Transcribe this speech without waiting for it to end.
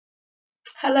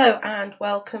Hello and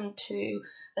welcome to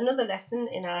another lesson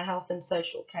in our health and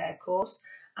social care course,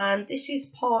 and this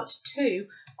is part 2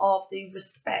 of the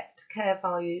respect care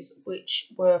values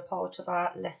which were part of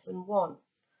our lesson 1.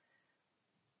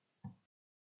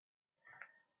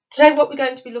 Today what we're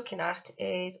going to be looking at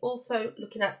is also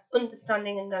looking at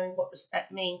understanding and knowing what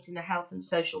respect means in a health and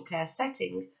social care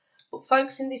setting, but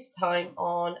focusing this time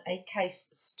on a case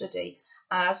study,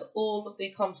 as all of the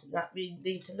content that we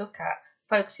need to look at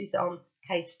focuses on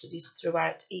case studies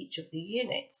throughout each of the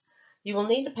units. You will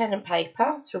need a pen and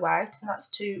paper throughout, and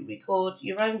that's to record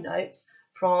your own notes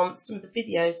from some of the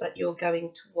videos that you're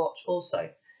going to watch also.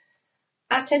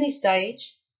 At any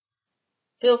stage,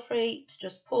 feel free to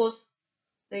just pause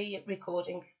the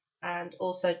recording and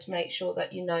also to make sure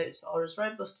that your notes are as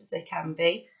robust as they can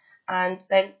be, and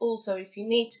then also if you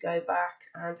need to go back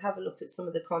and have a look at some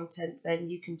of the content,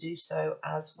 then you can do so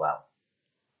as well.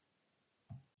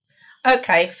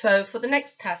 Okay, so for the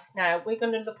next task now, we're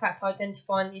going to look at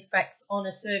identifying the effects on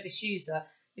a service user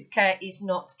if care is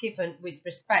not given with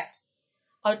respect.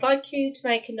 I'd like you to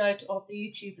make a note of the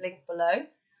YouTube link below,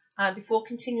 and before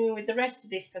continuing with the rest of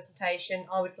this presentation,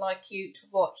 I would like you to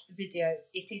watch the video.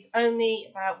 It is only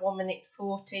about 1 minute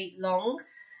 40 long,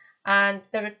 and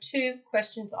there are 2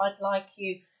 questions I'd like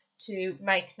you to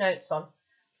make notes on.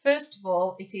 First of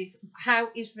all, it is how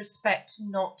is respect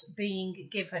not being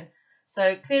given?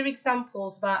 So clear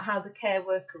examples about how the care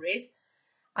worker is,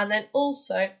 and then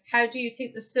also how do you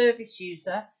think the service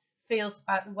user feels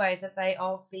about the way that they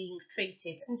are being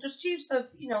treated, and just use of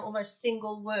almost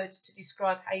single words to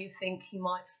describe how you think he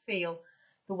might feel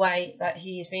the way that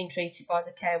he is being treated by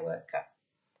the care worker.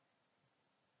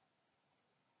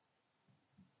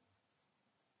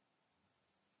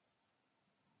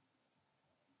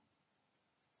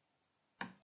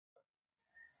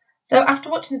 So after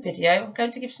watching the video, I'm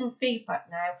going to give some feedback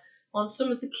now on some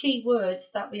of the key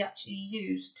words that we actually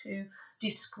use to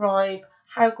describe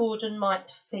how Gordon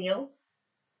might feel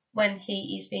when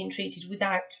he is being treated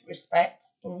without respect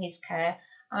in his care,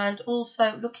 and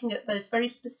also looking at those very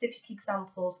specific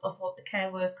examples of what the care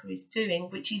worker is doing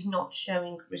which is not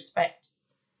showing respect.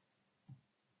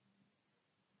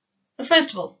 So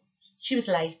first of all, she was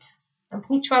late. And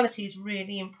punctuality is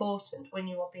really important when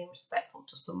you are being respectful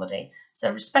to somebody. So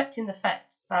respecting the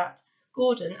fact that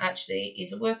Gordon actually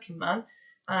is a working man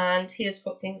and he has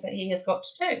got things that he has got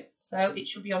to do. So it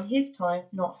should be on his time,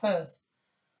 not hers.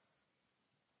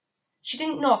 She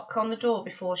didn't knock on the door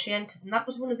before she entered, and that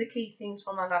was one of the key things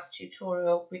from our last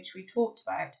tutorial which we talked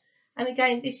about. And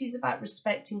again, this is about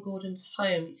respecting Gordon's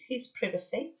home. It's his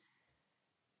privacy.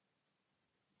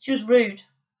 She was rude,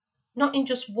 not in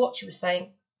just what she was saying,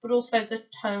 but also the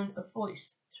tone of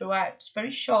voice throughout. It's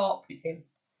very sharp with him.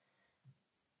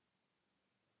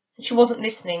 And she wasn't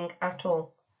listening at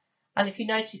all. And if you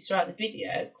notice throughout the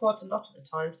video, quite a lot of the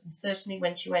times, and certainly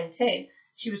when she went in,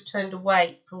 she was turned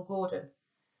away from Gordon.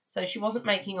 So she wasn't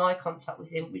making eye contact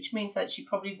with him, which means that she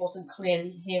probably wasn't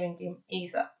clearly hearing him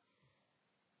either.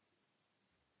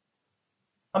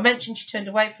 I mentioned she turned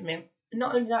away from him. And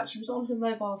not only that, she was on her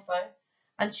mobile phone,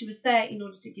 and she was there in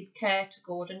order to give care to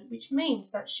Gordon, which means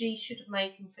that she should have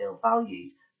made him feel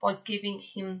valued by giving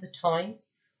him the time,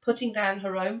 putting down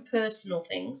her own personal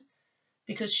things,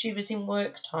 because she was in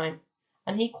work time.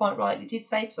 And he quite rightly did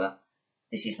say to her,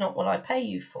 "This is not what I pay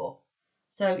you for."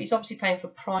 So he's obviously paying for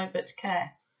private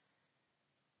care.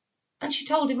 And she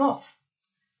told him off.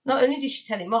 Not only did she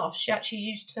tell him off, she actually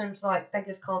used terms like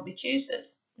beggars can't be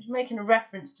choosers, which is making a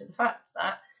reference to the fact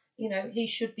that he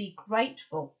should be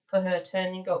grateful for her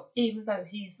turning up, even though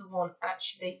he's the one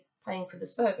actually paying for the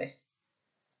service.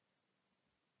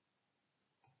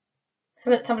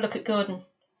 So let's have a look at Gordon.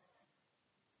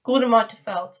 Gordon might have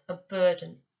felt a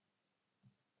burden.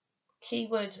 Key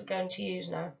words we're going to use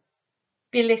now.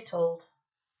 Belittled.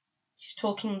 She's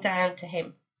talking down to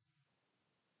him.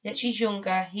 Yet she's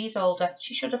younger, he's older.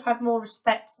 She should have had more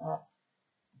respect there.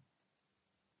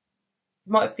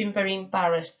 Might have been very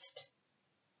embarrassed.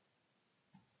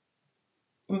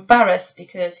 Embarrassed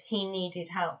because he needed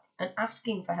help and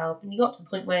asking for help, and he got to the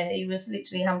point where he was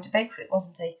literally having to beg for it,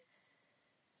 wasn't he?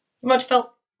 He might have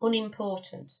felt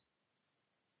unimportant.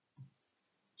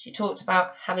 She talked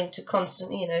about having to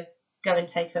constantly, go and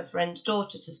take her friend's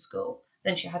daughter to school.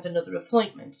 Then she had another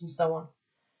appointment and so on.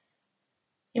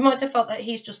 He might have felt that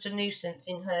he's just a nuisance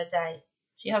in her day.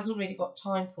 She hasn't really got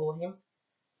time for him.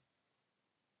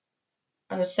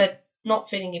 And as I said, not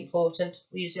feeling important,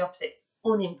 we use the opposite,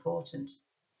 unimportant.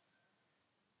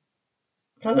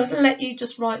 I'm going to let you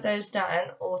just write those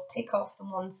down or tick off the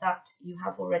ones that you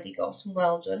have already got, and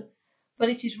well done. But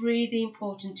it is really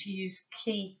important to use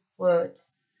key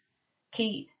words.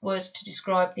 key words to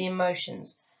describe the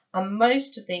emotions. And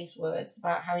most of these words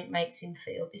about how it makes him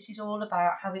feel, this is all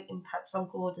about how it impacts on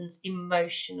Gordon's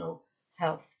emotional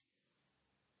health.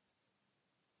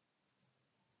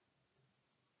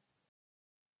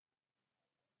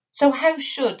 So how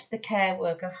should the care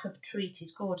worker have treated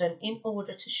Gordon in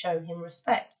order to show him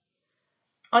respect?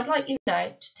 I'd like you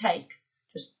now to take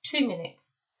just 2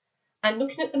 minutes and,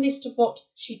 looking at the list of what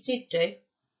she did do,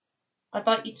 I'd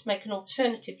like you to make an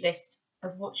alternative list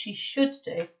of what she should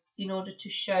do in order to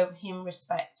show him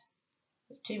respect.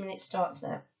 This 2 minutes starts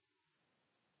now.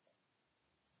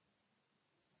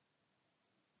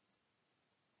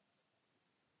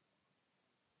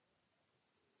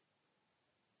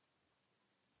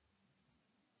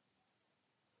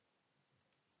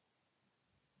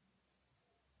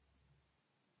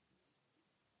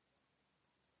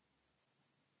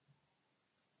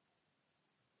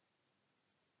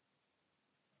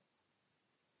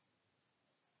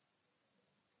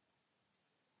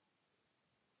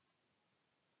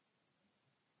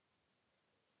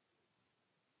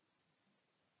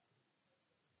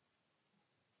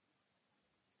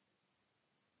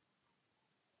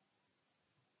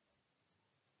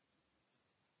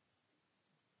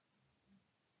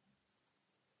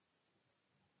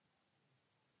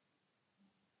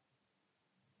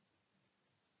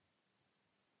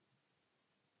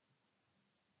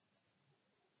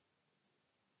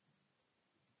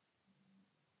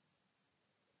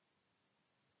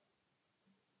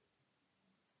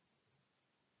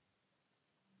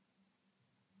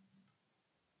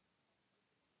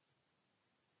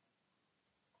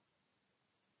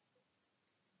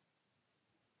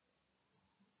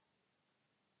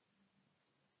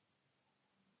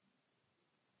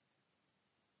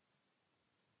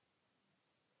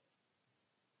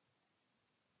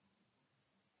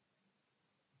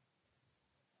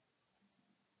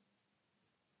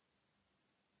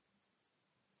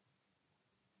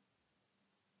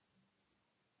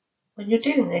 When you're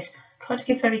doing this, try to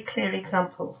give very clear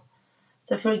examples.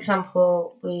 So, for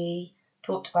example, we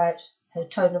talked about her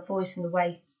tone of voice and the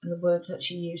way and the words that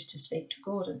she used to speak to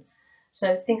Gordon.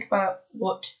 So think about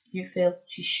what you feel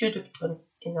she should have done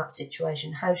in that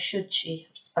situation. How should she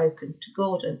have spoken to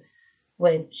Gordon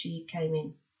when she came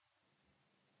in?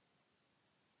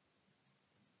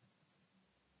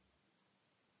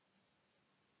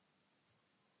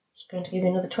 Just going to give you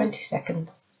another 20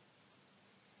 seconds.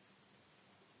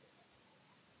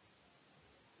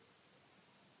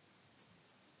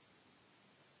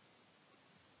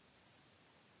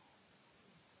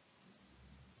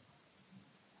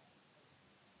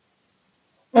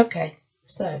 Okay,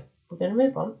 so we're going to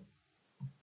move on.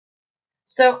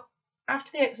 So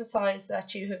after the exercise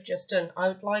that you have just done, I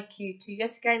would like you to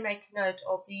yet again make a note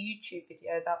of the YouTube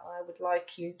video that I would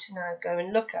like you to now go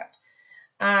and look at.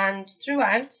 And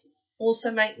throughout,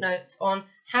 also make notes on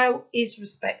how is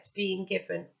respect being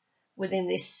given within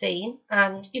this scene,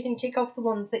 and you can tick off the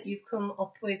ones that you've come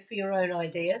up with for your own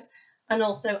ideas, and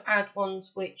also add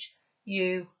ones which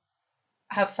you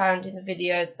have found in the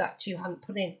video that you hadn't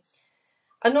put in.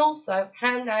 And also,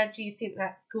 how now do you think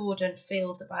that Gordon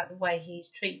feels about the way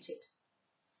he's treated?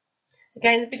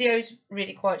 Again, the video is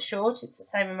really quite short. It's the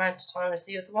same amount of time as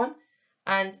the other one.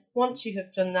 And once you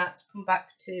have done that, come back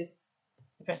to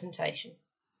the presentation.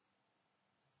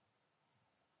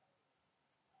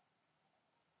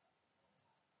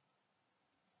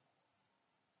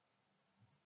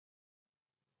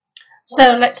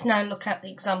 So let's now look at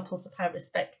the examples of how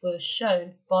respect was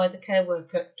shown by the care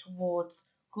worker towards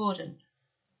Gordon.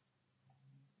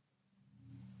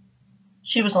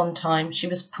 She was on time. She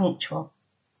was punctual.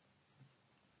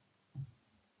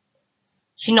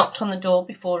 She knocked on the door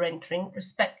before entering,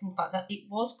 respecting the fact that it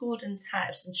was Gordon's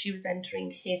house and she was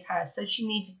entering his house, so she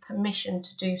needed permission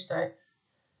to do so.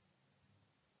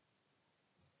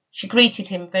 She greeted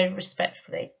him very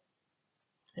respectfully.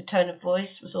 Her tone of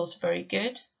voice was also very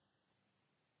good.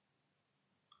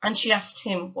 And she asked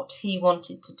him what he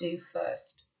wanted to do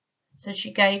first. So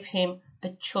she gave him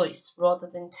a choice rather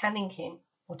than telling him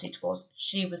what it was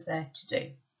she was there to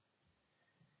do.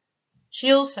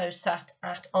 She also sat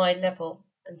at eye level,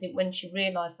 and when she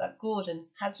realised that Gordon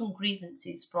had some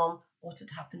grievances from what had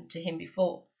happened to him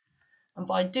before. And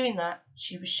by doing that,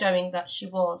 she was showing that she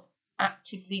was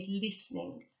actively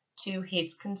listening to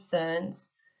his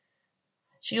concerns.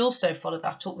 She also followed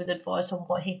that up with advice on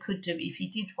what he could do if he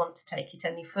did want to take it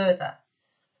any further.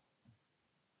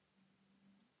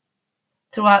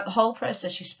 Throughout the whole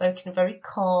process, she spoke in a very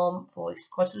calm voice,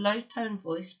 quite a low tone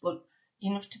voice, but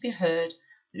enough to be heard,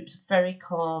 but it was a very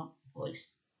calm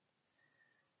voice.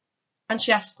 And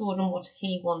she asked Gordon what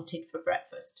he wanted for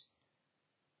breakfast.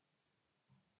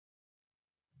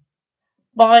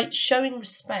 By showing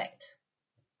respect,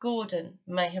 Gordon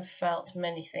may have felt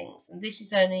many things, and this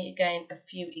is only again a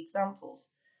few examples.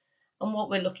 And what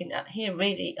we're looking at here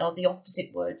really are the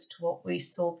opposite words to what we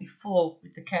saw before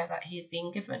with the care that he had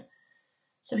been given.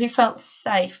 So he felt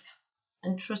safe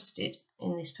and trusted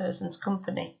in this person's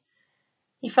company.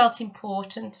 He felt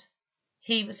important.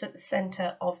 He was at the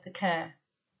centre of the care.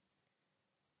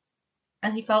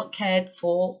 And he felt cared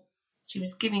for. She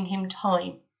was giving him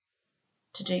time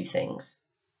to do things.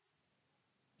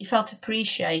 He felt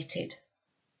appreciated.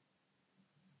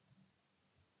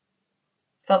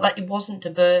 Felt that he wasn't a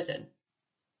burden.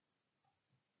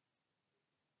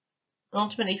 And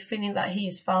ultimately feeling that he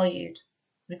is valued.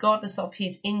 Regardless of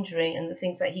his injury and the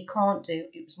things that he can't do,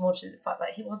 it was more to the fact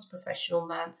that he was a professional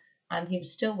man and he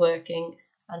was still working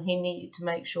and he needed to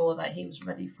make sure that he was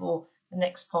ready for the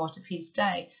next part of his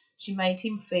day. She made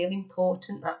him feel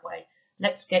important that way.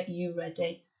 Let's get you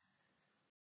ready.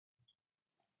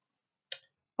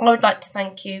 I would like to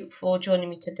thank you for joining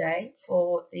me today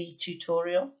for the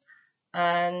tutorial,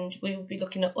 and we will be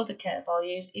looking at other care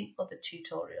values in other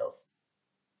tutorials.